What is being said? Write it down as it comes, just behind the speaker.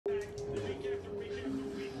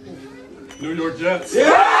New York Jets.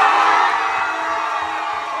 Yeah!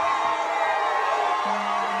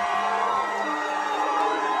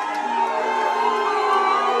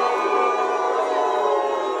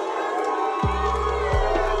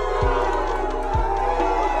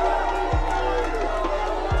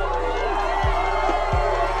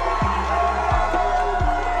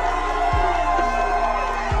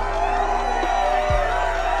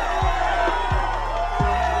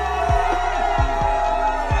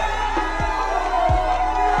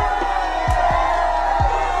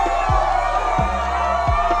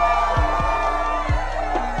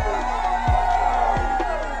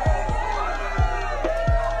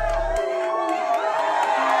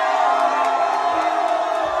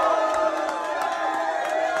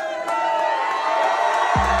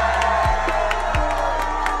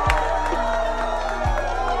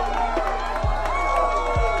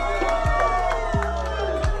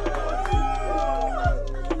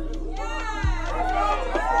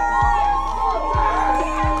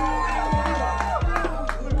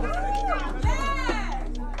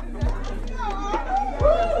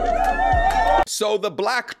 So the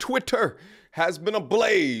Black Twitter has been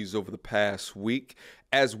ablaze over the past week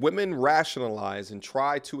as women rationalize and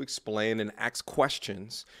try to explain and ask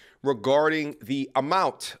questions regarding the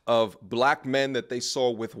amount of black men that they saw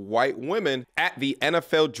with white women at the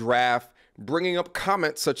NFL draft, bringing up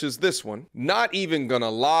comments such as this one. Not even gonna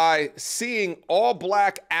lie, seeing all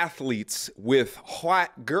black athletes with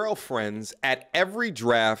hot girlfriends at every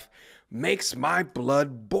draft makes my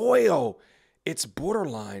blood boil. It's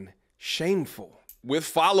borderline shameful. With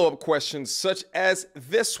follow-up questions such as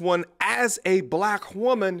this one, as a black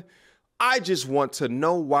woman, I just want to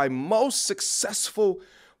know why most successful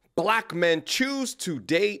black men choose to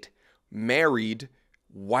date married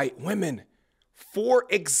white women. For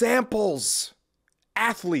examples,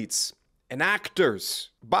 athletes and actors.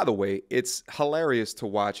 By the way, it's hilarious to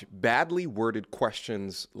watch badly worded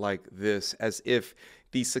questions like this, as if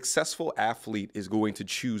the successful athlete is going to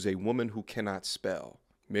choose a woman who cannot spell.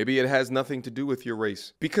 Maybe it has nothing to do with your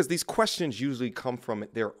race, because these questions usually come from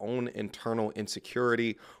their own internal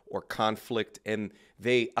insecurity or conflict, and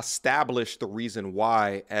they establish the reason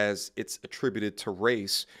why as it's attributed to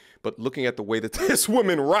race. But looking at the way that this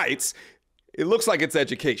woman writes, it looks like it's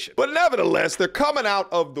education. But nevertheless, they're coming out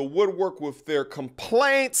of the woodwork with their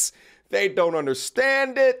complaints. They don't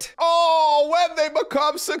understand it. Oh, when they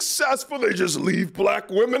become successful, they just leave black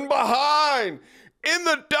women behind in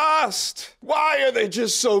the dust. Why are they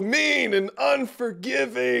just so mean and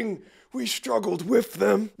unforgiving? We struggled with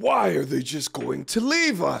them. Why are they just going to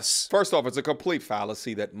leave us? First off, it's a complete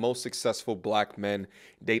fallacy that most successful black men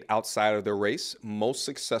date outside of their race. Most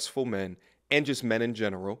successful men, and just men in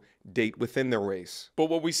general, date within their race.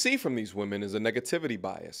 But what we see from these women is a negativity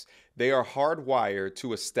bias. They are hardwired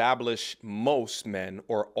to establish most men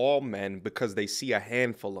or all men because they see a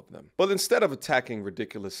handful of them. But instead of attacking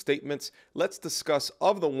ridiculous statements, let's discuss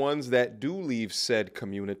of the ones that do leave said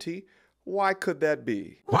community. Why could that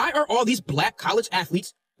be? Why are all these black college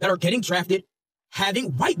athletes that are getting drafted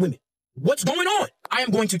having white women? What's going on? I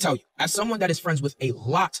am going to tell you, as someone that is friends with a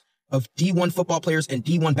lot of D1 football players and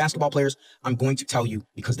D1 basketball players, I'm going to tell you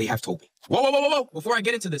because they have told me. Whoa. Before I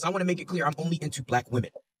get into this, I want to make it clear I'm only into black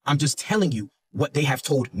women. I'm just telling you what they have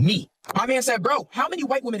told me. My man said, bro, how many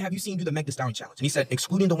white women have you seen do the Meg Thee Stallion challenge? And he said,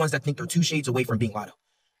 excluding the ones that think they're 2 shades away from being Lotto.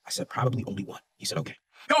 I said, probably only 1. He said, okay.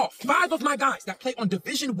 Y'all, 5 of my guys that play on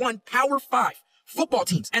Division I Power 5 football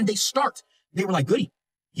teams, and they start, they were like, Goody,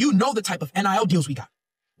 you know the type of NIL deals we got.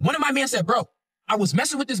 One of my men said, bro, I was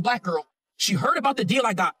messing with this black girl. She heard about the deal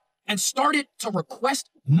I got and started to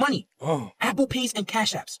request money, Apple Pays and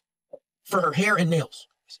Cash Apps for her hair and nails.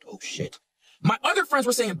 I said, oh shit. My other friends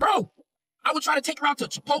were saying, bro, I would try to take her out to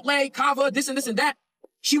Chipotle, Kava, this and that.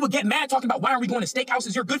 She would get mad talking about, why are we going to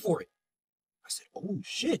steakhouses? You're good for it. I said, oh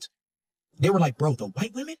shit. They were like, bro, the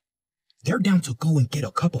white women, they're down to go and get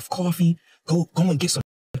a cup of coffee, go and get some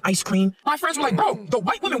ice cream. My friends were like, bro, the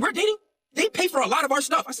white women we're dating, they pay for a lot of our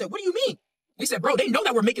stuff. I said, what do you mean? They said, bro, they know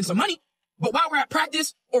that we're making some money, but while we're at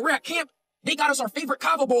practice or we're at camp, they got us our favorite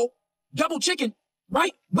Kava bowl, double chicken,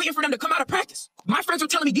 right? Waiting for them to come out of practice. My friends are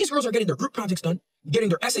telling me these girls are getting their group projects done, getting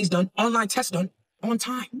their essays done, online tests done on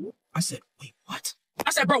time. I said, wait, what? I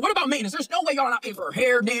said, bro, what about maintenance? There's no way y'all are not paying for her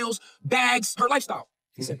hair, nails, bags, her lifestyle.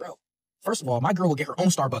 He said, bro, first of all, my girl will get her own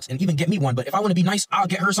Starbucks and even get me one. But if I want to be nice, I'll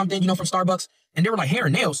get her something, from Starbucks. And they were like, hair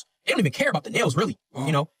and nails. They don't even care about the nails, really,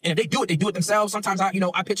 And if they do it themselves. Sometimes I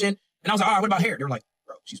pitch in. And I was like, all right, what about hair? They were like,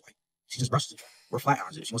 bro, she's white. She just brushes it. We're flat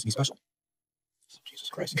irons it. She wants to be special. Jesus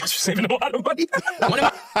Christ, you guys are saving a lot of money.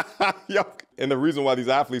 Yo, and the reason why these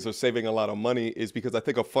athletes are saving a lot of money is because I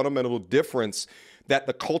think a fundamental difference that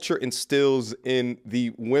the culture instills in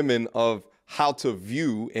the women of how to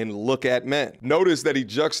view and look at men. Notice that he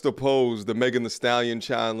juxtaposed the Megan Thee Stallion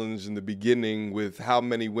challenge in the beginning with how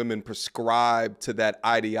many women prescribe to that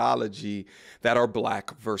ideology that are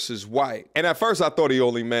black versus white. And at first I thought he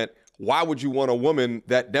only meant, why would you want a woman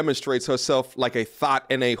that demonstrates herself like a thought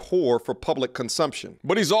and a whore for public consumption?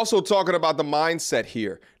 But he's also talking about the mindset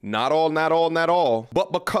here. Not all,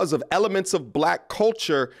 but because of elements of black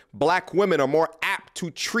culture, black women are more apt to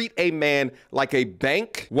treat a man like a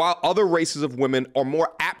bank, while other races of women are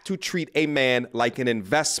more apt to treat a man like an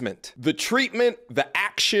investment. The treatment, the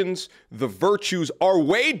actions, the virtues are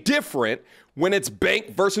way different when it's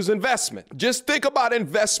bank versus investment. Just think about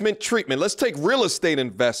investment treatment. Let's take real estate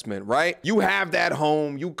investment, right? You have that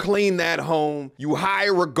home, you clean that home, you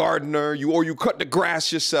hire a gardener, or you cut the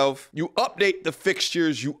grass yourself, you update the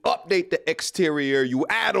fixtures, you update the exterior, you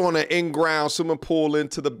add on an in-ground swimming pool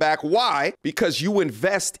into the back. Why? Because you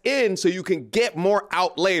invest in so you can get more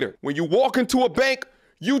out later. When you walk into a bank,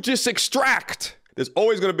 you just extract. There's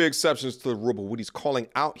always going to be exceptions to the rule, but what he's calling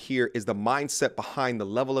out here is the mindset behind the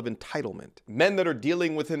level of entitlement. Men that are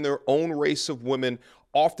dealing within their own race of women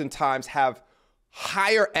oftentimes have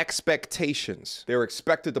higher expectations. They're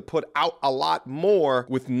expected to put out a lot more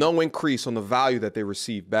with no increase on the value that they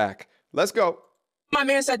receive back. Let's go. My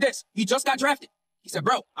man said this. He just got drafted. He said,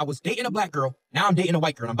 bro, I was dating a black girl. Now I'm dating a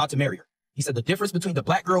white girl. I'm about to marry her. He said the difference between the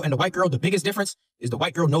black girl and the white girl, the biggest difference is the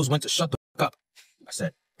white girl knows when to shut the fuck up. I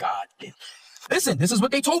said, God damn. Listen, this is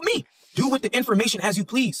what they told me. Do with the information as you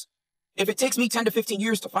please. If it takes me 10 to 15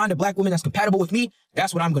 years to find a black woman that's compatible with me,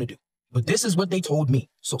 that's what I'm going to do. But this is what they told me.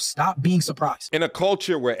 So stop being surprised. In a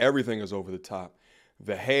culture where everything is over the top,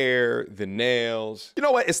 the hair, the nails, you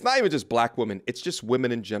know what? It's not even just black women. It's just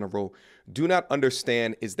women in general. Do not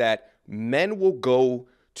understand is that men will go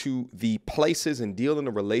to the places and deal in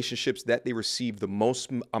the relationships that they receive the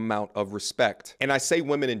most amount of respect. And I say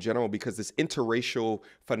women in general because this interracial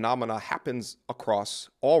phenomena happens across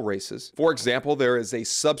all races. For example, there is a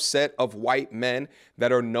subset of white men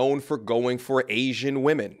that are known for going for Asian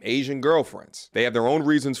women, Asian girlfriends. They have their own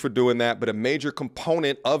reasons for doing that, but a major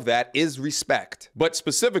component of that is respect. But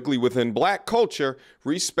specifically within black culture,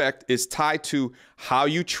 respect is tied to how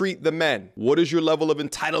you treat the men. What is your level of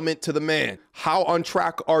entitlement to the man? How on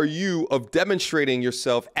track are you of demonstrating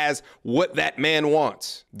yourself as what that man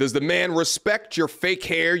wants? Does the man respect your fake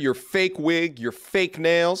hair, your fake wig, your fake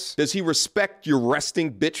nails? Does he respect your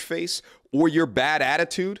resting bitch face or your bad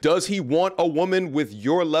attitude? Does he want a woman with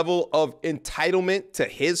your level of entitlement to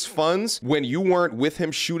his funds when you weren't with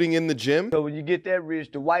him shooting in the gym? So when you get that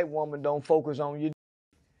rich, the white woman don't focus on you.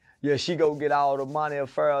 Yeah, she go get all the money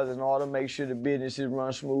affairs and all to make sure the businesses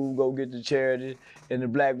run smooth, go get the charity, and the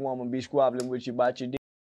black woman be squabbling with you about your dick.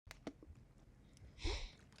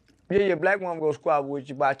 Yeah, your black woman go squabble with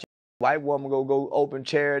you about your white woman go open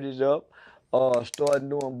charities up, start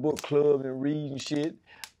doing book clubs and reading shit,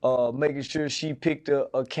 making sure she picked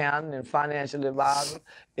a accountant and financial advisor,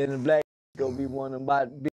 and the black go be one of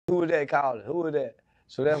them. Who is that calling? Who is that?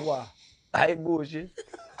 So that's why. I ain't bullshit.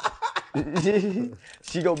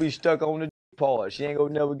 She gonna be stuck on the part. She ain't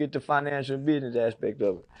gonna never get the financial and business aspect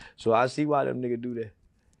of it. So I see why them niggas do that.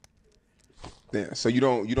 Yeah. So you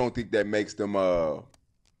don't think that makes them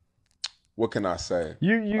what can I say? Like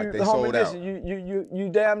they homie, sold listen, out. You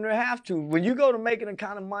damn near have to. When you go to making the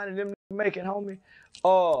kind of money them making, homie,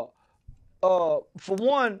 for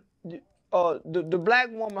one, the black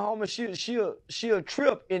woman, homie, she'll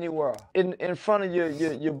trip anywhere in front of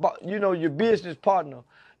your business partner.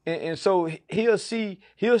 And so he'll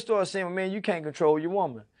start saying, man, you can't control your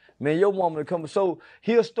woman. Man, your woman will come. So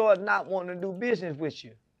he'll start not wanting to do business with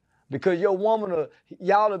you. Because your woman,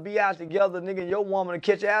 y'all will be out together, nigga, your woman will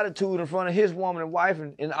catch attitude in front of his woman and wife,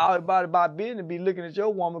 and everybody about business be looking at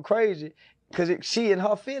your woman crazy because she in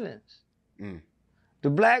her feelings. Mm. The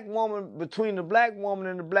black woman, between the black woman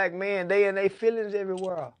and the black man, they in their feelings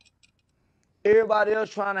everywhere. Everybody else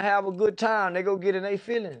trying to have a good time, they go get in their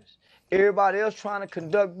feelings. Everybody else trying to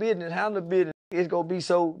conduct business, handle business, it's gonna be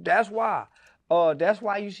so, that's why. That's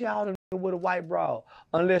why you see all them with a white bra.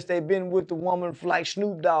 Unless they been with the woman like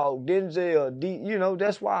Snoop Dogg, Denzel,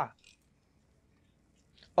 that's why.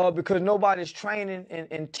 Because nobody's training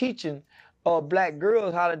and teaching black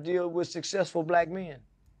girls how to deal with successful black men.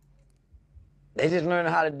 They just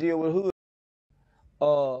learning how to deal with hood.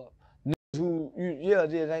 Niggas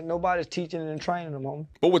Ain't nobody's teaching and training them, homie.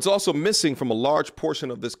 But what's also missing from a large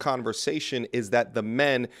portion of this conversation is that the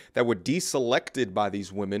men that were deselected by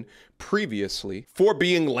these women previously for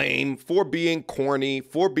being lame, for being corny,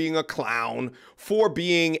 for being a clown, for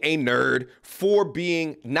being a nerd, for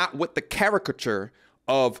being not what the caricature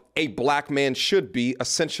of a black man should be,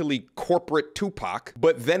 essentially corporate Tupac.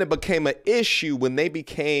 But then it became an issue when they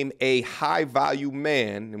became a high value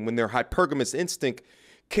man and when their hypergamous instinct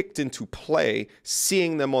kicked into play,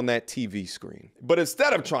 seeing them on that TV screen. But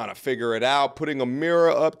instead of trying to figure it out, putting a mirror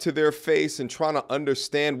up to their face and trying to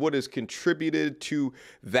understand what has contributed to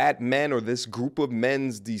that men or this group of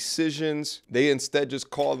men's decisions, they instead just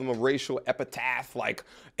call them a racial epitaph like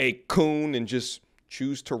a coon and just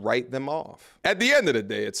choose to write them off. At the end of the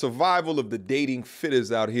day, it's survival of the dating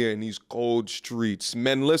fittest out here in these cold streets.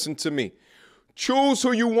 Men, listen to me. Choose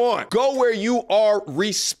who you want. Go where you are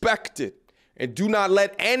respected. And do not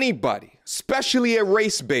let anybody, especially a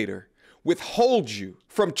race baiter, withhold you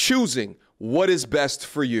from choosing what is best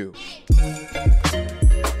for you.